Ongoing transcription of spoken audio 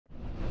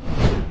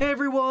Hey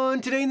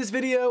everyone, today in this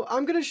video,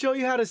 I'm going to show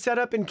you how to set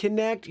up and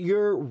connect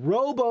your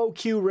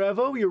Q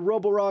Revo, your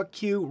Roborock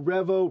Q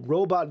Revo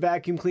robot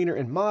vacuum cleaner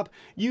and mop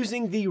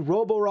using the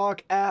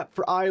Roborock app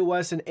for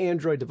iOS and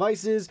Android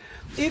devices.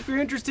 If you're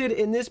interested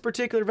in this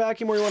particular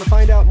vacuum or you want to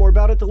find out more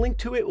about it, the link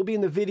to it will be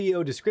in the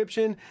video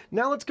description.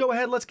 Now let's go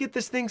ahead, let's get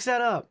this thing set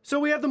up. So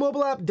we have the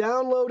mobile app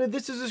downloaded.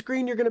 This is the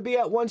screen you're going to be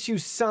at once you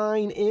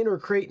sign in or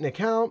create an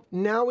account.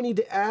 Now we need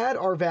to add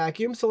our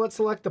vacuum, so let's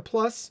select the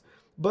plus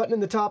button in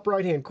the top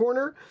right hand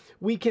corner.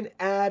 We can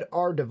add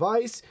our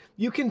device.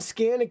 You can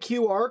scan a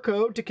QR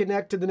code to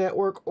connect to the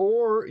network,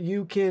 or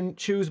you can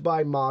choose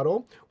by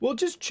model. We'll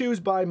just choose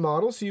by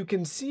model so you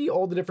can see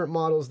all the different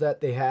models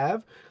that they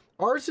have.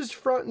 Ours is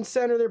front and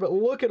center there, but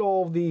look at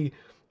all the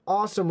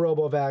awesome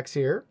RoboVacs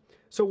here.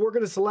 So we're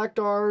going to select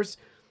ours.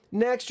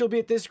 Next, you'll be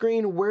at this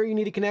screen where you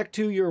need to connect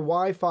to your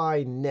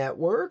Wi-Fi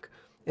network.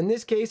 In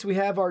this case, we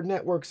have our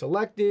network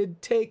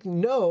selected. Take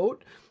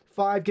note,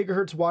 5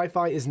 gigahertz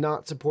Wi-Fi is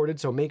not supported,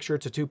 so make sure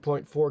it's a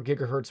 2.4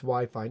 gigahertz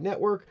Wi-Fi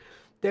network.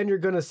 Then you're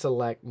going to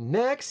select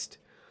Next.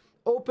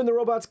 Open the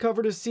robot's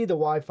cover to see the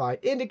Wi-Fi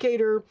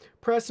indicator.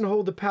 Press and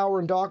hold the power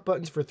and dock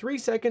buttons for 3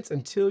 seconds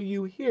until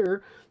you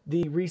hear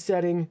the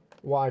resetting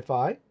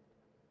Wi-Fi.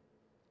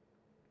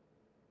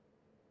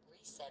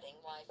 Resetting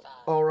Wi-Fi.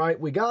 All right,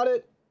 we got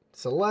it.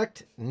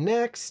 Select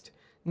Next.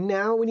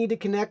 Now we need to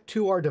connect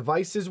to our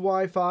device's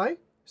Wi-Fi.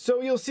 So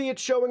you'll see it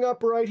showing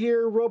up right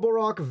here,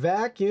 Roborock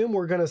Vacuum.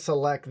 We're going to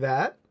select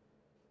that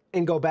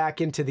and go back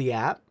into the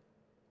app.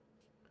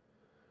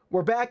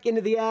 We're back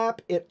into the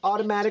app. It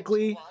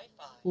automatically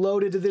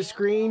loaded to this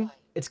screen.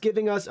 It's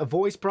giving us a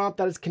voice prompt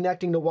that is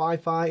connecting to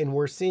Wi-Fi, and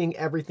we're seeing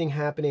everything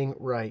happening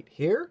right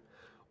here.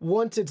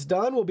 Once it's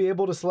done, we'll be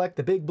able to select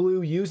the big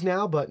blue Use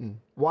Now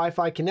button.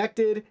 Wi-Fi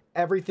connected,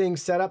 everything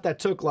set up. That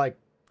took like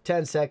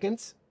 10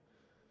 seconds.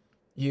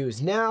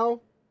 Use Now.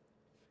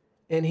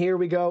 And here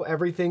we go,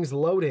 everything's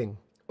loading.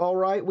 All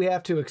right, we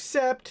have to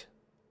accept.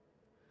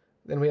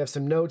 Then we have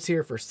some notes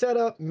here for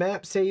setup,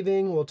 map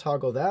saving, we'll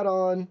toggle that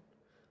on.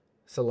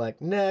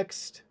 Select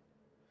Next.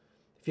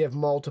 If you have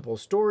multiple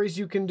stories,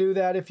 you can do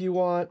that if you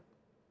want.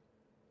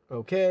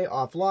 Okay,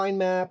 offline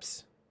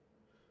maps.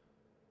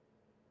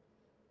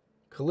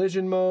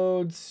 Collision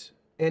modes.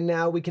 And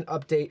now we can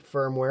update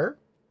firmware.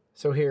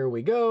 So here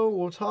we go,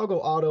 we'll toggle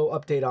auto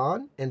update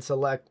on and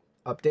select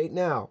Update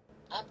Now.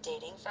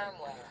 Updating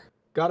firmware.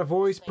 Got a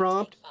voice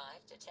prompt.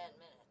 5 to 10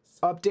 minutes.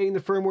 Updating the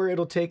firmware,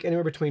 it'll take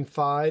anywhere between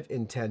 5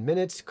 and 10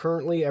 minutes.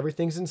 Currently,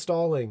 everything's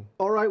installing.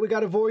 All right, we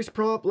got a voice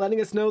prompt letting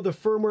us know the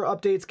firmware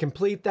update's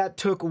complete. That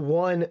took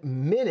 1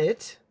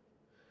 minute.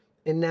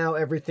 And now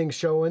everything's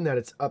showing that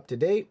it's up to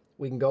date.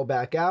 We can go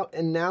back out.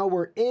 And now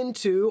we're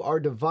into our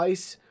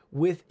device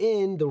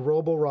within the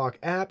Roborock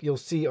app. You'll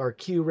see our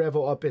Q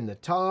Revo up in the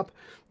top.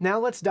 Now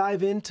let's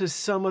dive into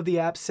some of the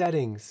app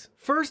settings.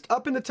 First,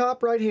 up in the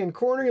top right-hand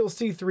corner, you'll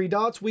see 3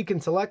 dots. We can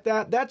select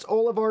that. That's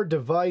all of our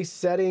device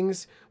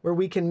settings where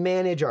we can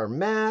manage our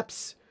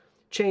maps,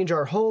 change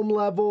our home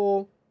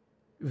level,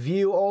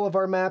 view all of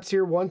our maps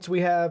here once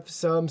we have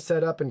some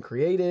set up and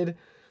created.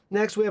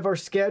 Next, we have our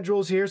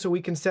schedules here, so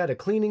we can set a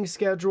cleaning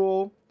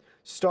schedule,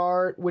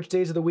 start, which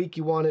days of the week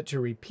you want it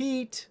to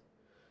repeat,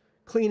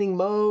 cleaning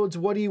modes,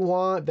 what do you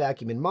want,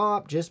 vacuum and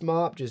mop, just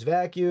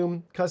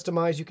vacuum,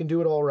 customize, you can do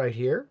it all right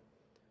here.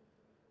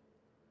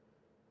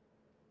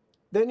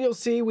 Then you'll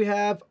see we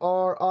have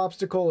our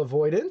obstacle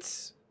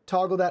avoidance.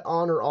 Toggle that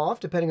on or off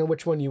depending on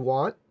which one you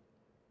want.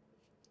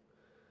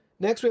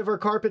 Next we have our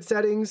carpet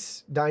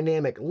settings,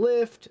 dynamic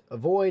lift,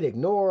 avoid,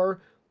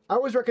 ignore. I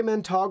always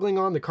recommend toggling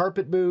on the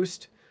carpet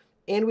boost.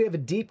 And we have a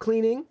deep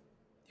cleaning.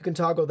 You can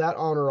toggle that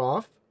on or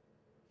off.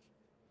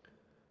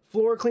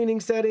 Floor cleaning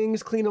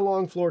settings, clean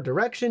along floor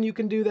direction, you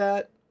can do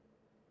that.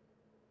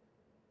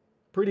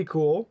 Pretty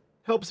cool.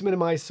 Helps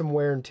minimize some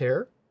wear and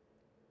tear.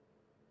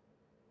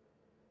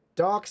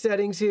 Dock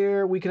settings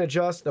here, we can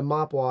adjust the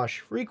mop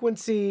wash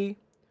frequency.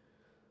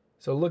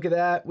 So look at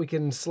that, we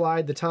can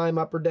slide the time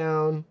up or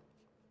down.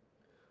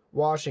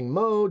 Washing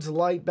modes,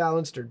 light,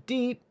 balanced, or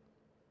deep.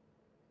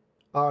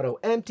 Auto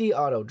empty,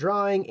 auto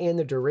drying, and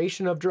the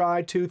duration of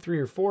dry, 2, 3,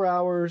 or 4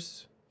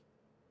 hours.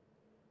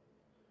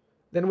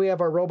 Then we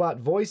have our robot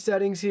voice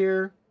settings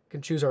here. You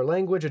can choose our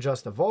language,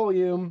 adjust the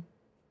volume.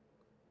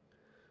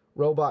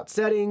 Robot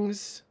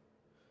settings.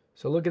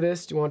 So look at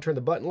this. Do you want to turn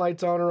the button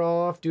lights on or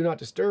off? Do not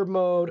disturb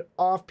mode.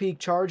 Off-peak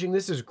charging.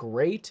 This is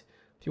great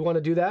if you want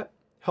to do that.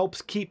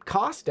 Helps keep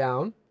costs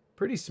down.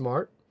 Pretty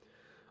smart.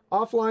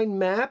 Offline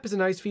map is a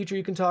nice feature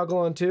you can toggle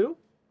on too.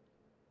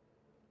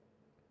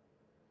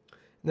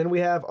 And then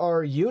we have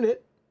our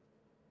unit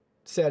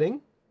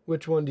setting.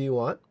 Which one do you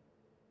want?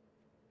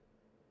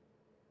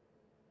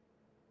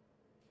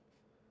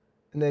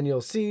 And then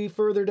you'll see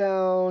further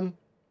down,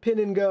 pin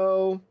and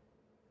go.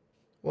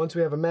 Once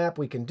we have a map,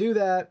 we can do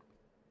that.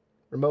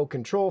 Remote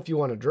control if you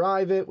want to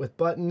drive it with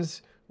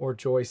buttons or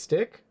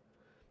joystick.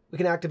 We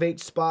can activate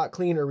spot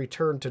clean or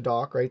return to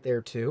dock right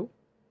there too.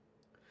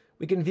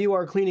 We can view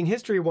our cleaning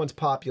history once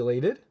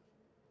populated.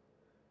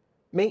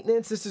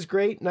 Maintenance, this is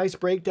great. Nice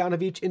breakdown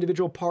of each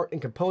individual part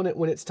and component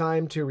when it's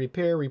time to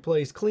repair,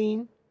 replace,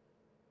 clean.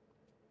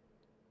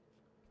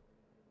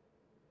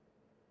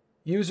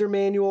 User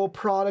manual,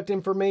 product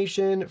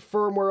information,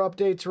 firmware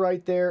updates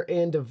right there,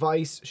 and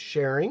device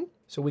sharing.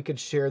 So we could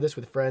share this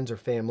with friends or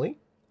family.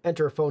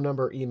 Enter a phone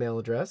number or email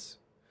address.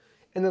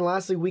 And then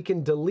lastly, we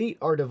can delete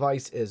our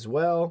device as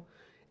well.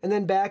 And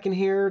then back in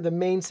here, the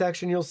main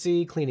section, you'll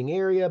see cleaning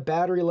area,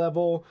 battery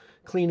level,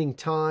 cleaning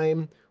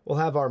time. We'll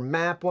have our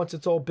map once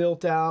it's all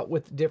built out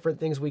with different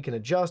things we can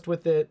adjust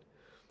with it.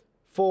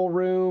 Full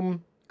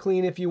room,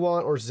 clean if you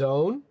want, or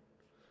zone.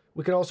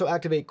 We can also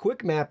activate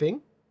quick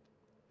mapping.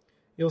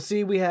 You'll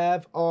see we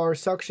have our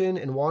suction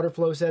and water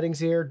flow settings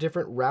here,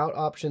 different route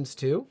options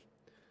too.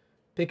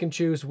 Pick and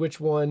choose which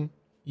one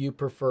you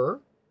prefer,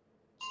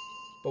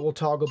 but we'll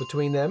toggle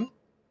between them.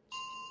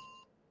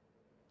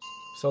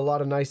 So a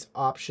lot of nice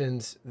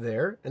options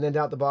there. And then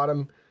down at the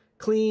bottom,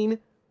 clean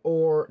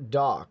or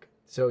dock.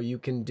 So you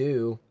can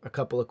do a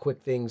couple of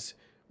quick things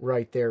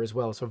right there as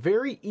well. So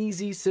very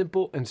easy,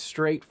 simple, and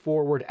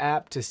straightforward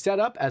app to set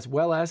up as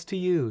well as to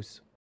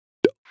use.